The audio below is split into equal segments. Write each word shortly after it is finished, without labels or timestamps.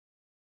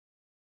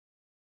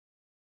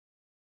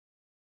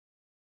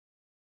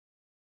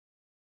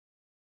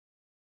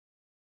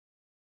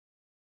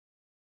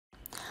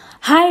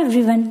Hi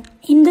everyone,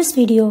 in this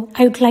video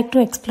I would like to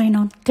explain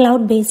on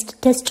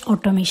cloud-based test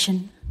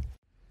automation.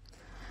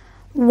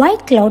 Why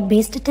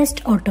cloud-based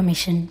test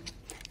automation?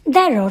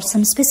 There are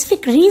some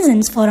specific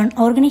reasons for an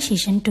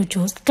organization to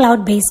choose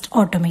cloud-based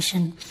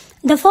automation.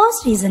 The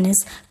first reason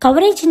is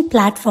coverage in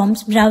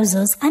platforms,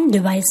 browsers and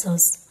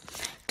devices.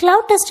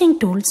 Cloud testing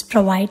tools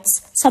provides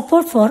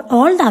support for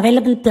all the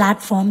available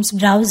platforms,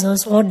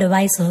 browsers or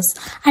devices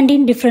and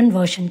in different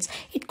versions.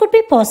 It could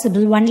be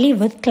possible only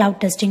with cloud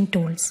testing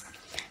tools.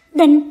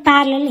 Then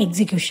parallel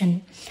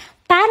execution.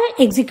 Parallel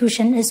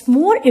execution is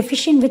more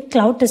efficient with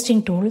cloud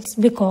testing tools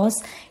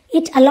because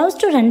it allows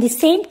to run the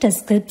same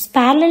test scripts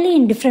parallelly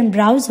in different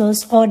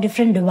browsers or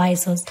different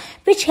devices,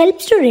 which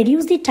helps to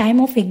reduce the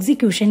time of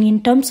execution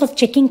in terms of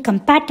checking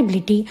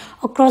compatibility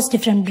across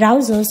different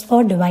browsers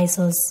or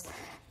devices.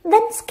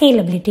 Then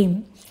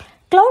scalability.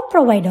 Cloud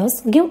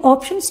providers give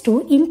options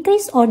to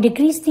increase or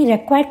decrease the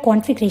required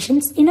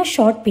configurations in a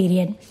short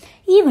period.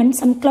 Even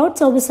some cloud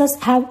services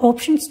have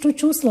options to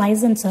choose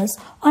licenses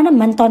on a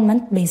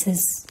month-on-month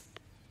basis.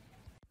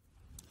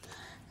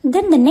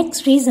 Then the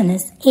next reason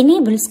is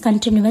enables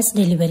continuous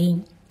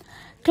delivery.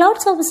 Cloud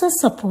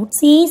services support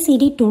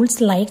CI/CD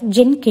tools like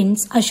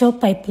Jenkins, Azure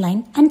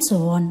Pipeline, and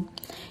so on.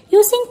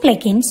 Using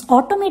plugins,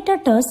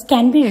 automated tests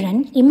can be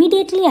run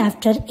immediately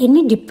after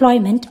any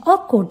deployment or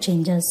code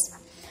changes.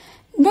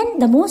 Then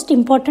the most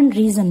important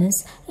reason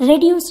is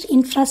reduced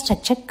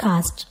infrastructure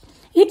cost.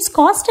 It's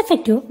cost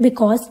effective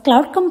because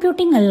cloud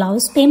computing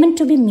allows payment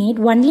to be made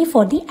only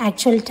for the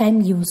actual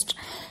time used.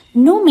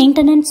 No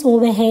maintenance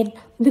overhead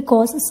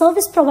because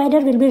service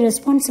provider will be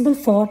responsible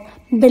for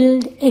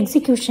build,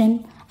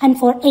 execution and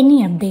for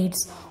any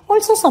updates.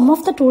 Also, some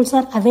of the tools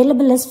are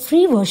available as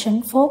free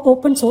version for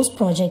open source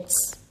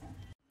projects.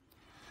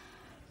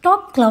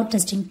 Top cloud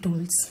testing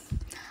tools.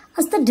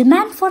 As the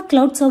demand for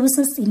cloud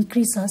services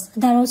increases,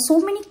 there are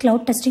so many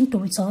cloud testing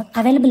tools are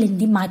available in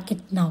the market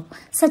now,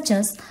 such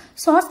as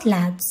Source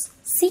Labs,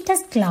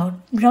 CTest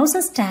Cloud,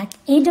 Browser Stack,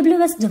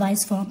 AWS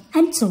Device Form,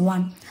 and so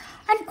on.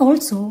 And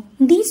also,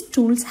 these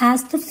tools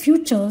has the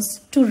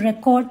features to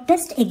record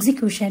test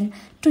execution,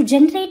 to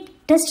generate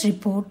test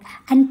report,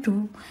 and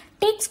to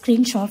take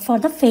screenshot for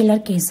the failure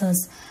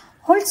cases.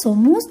 Also,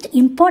 most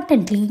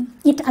importantly,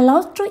 it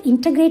allows to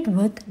integrate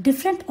with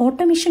different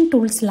automation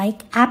tools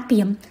like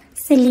Appium,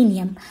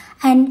 Selenium,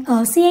 and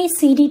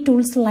CI/CD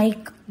tools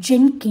like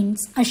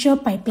Jenkins, Azure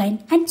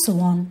Pipeline, and so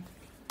on.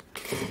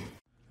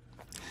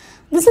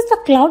 This is the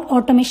cloud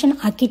automation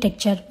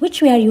architecture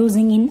which we are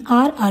using in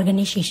our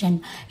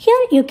organization.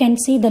 Here you can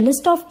see the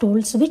list of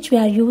tools which we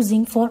are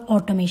using for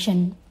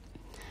automation.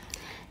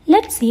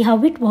 Let's see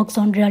how it works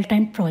on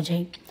real-time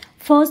project.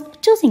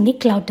 First, choosing the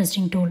cloud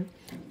testing tool.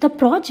 The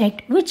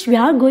project which we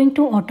are going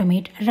to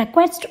automate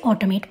requires to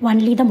automate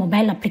only the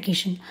mobile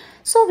application.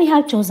 So we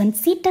have chosen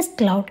CTest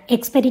Cloud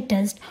Experiment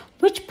Test,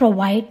 which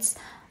provides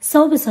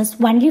services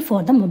only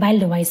for the mobile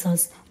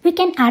devices. We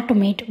can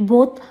automate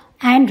both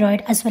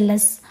Android as well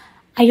as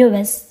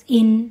iOS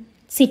in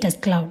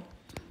CTest Cloud.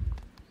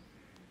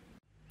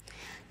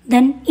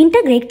 Then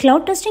integrate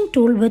cloud testing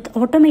tool with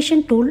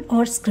automation tool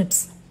or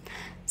scripts.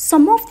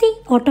 Some of the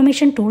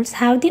automation tools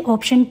have the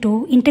option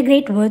to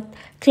integrate with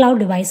cloud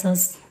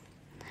devices.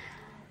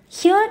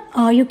 Here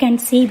you can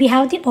see we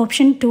have the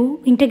option to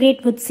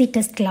integrate with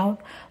CTest Cloud.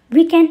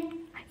 We can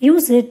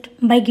use it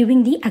by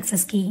giving the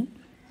access key.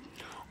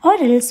 Or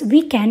else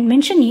we can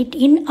mention it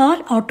in our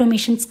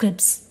automation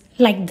scripts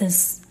like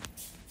this.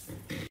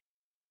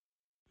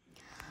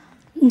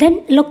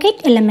 Then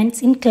locate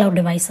elements in cloud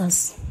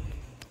devices.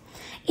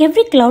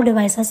 Every cloud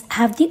devices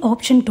have the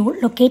option to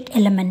locate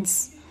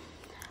elements.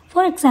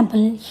 For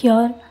example,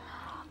 here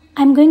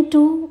I'm going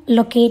to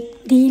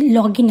locate the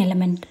login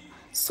element.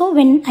 So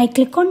when I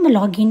click on the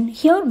login,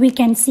 here we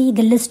can see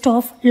the list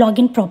of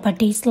login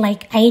properties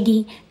like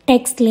ID,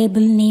 text,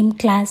 label, name,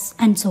 class,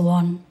 and so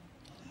on.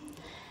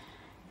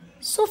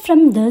 So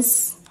from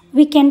this,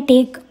 we can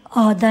take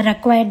the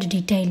required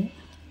detail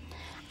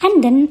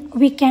and then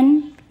we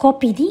can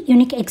copy the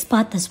unique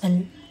XPath as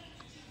well.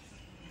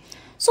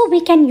 So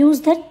we can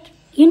use that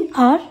in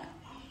our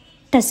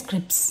test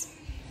scripts.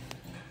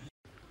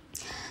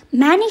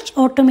 Manage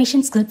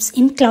automation scripts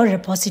in cloud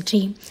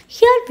repository.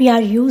 Here we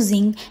are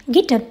using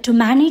GitHub to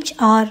manage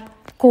our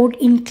code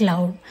in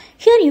cloud.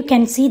 Here you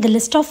can see the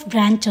list of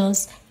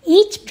branches.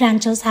 Each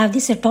branches have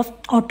the set of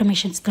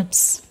automation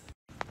scripts.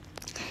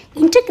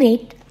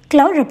 Integrate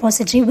cloud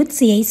repository with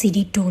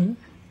CI/CD tool.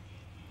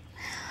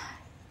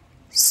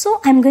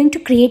 So I'm going to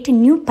create a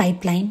new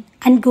pipeline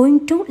and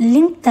going to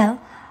link the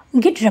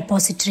Git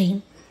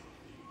repository.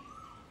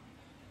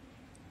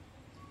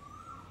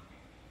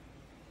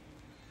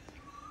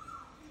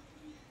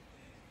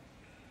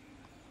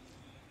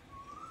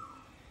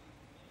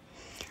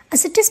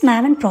 As it is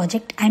Maven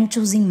project, I am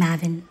choosing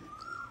Maven.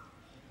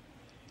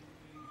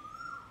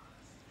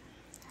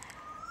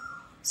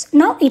 So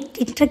now it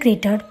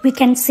integrated, we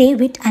can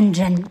save it and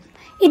run.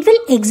 It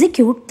will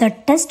execute the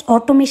test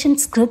automation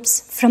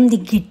scripts from the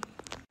Git.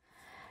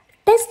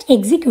 Test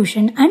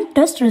execution and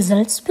test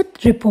results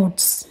with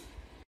reports.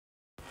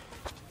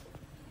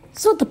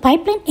 So the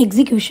pipeline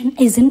execution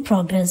is in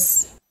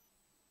progress.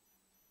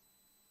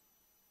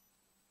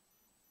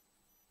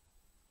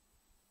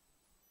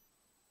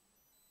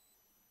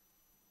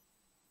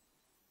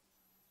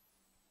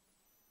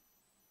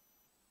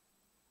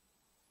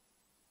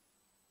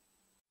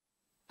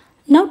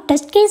 Now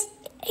test case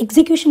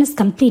execution is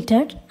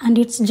completed and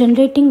it's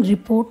generating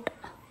report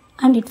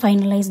and it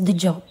finalized the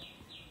job.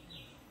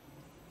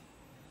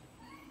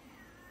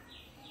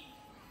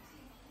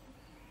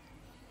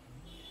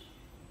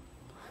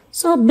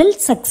 So build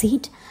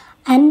succeed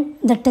and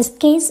the test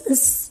case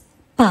is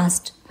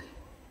passed.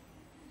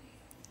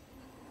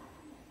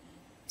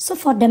 So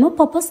for demo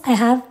purpose I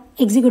have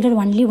executed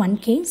only one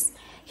case.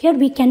 Here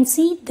we can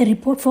see the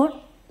report for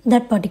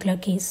that particular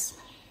case.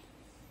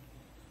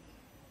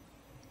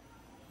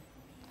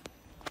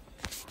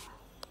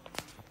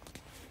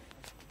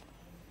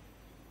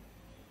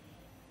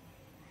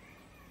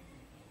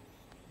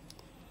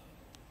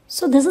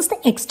 So this is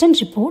the extent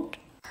report.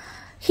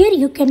 Here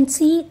you can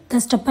see the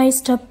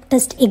step-by-step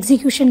test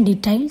execution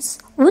details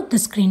with the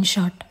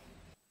screenshot.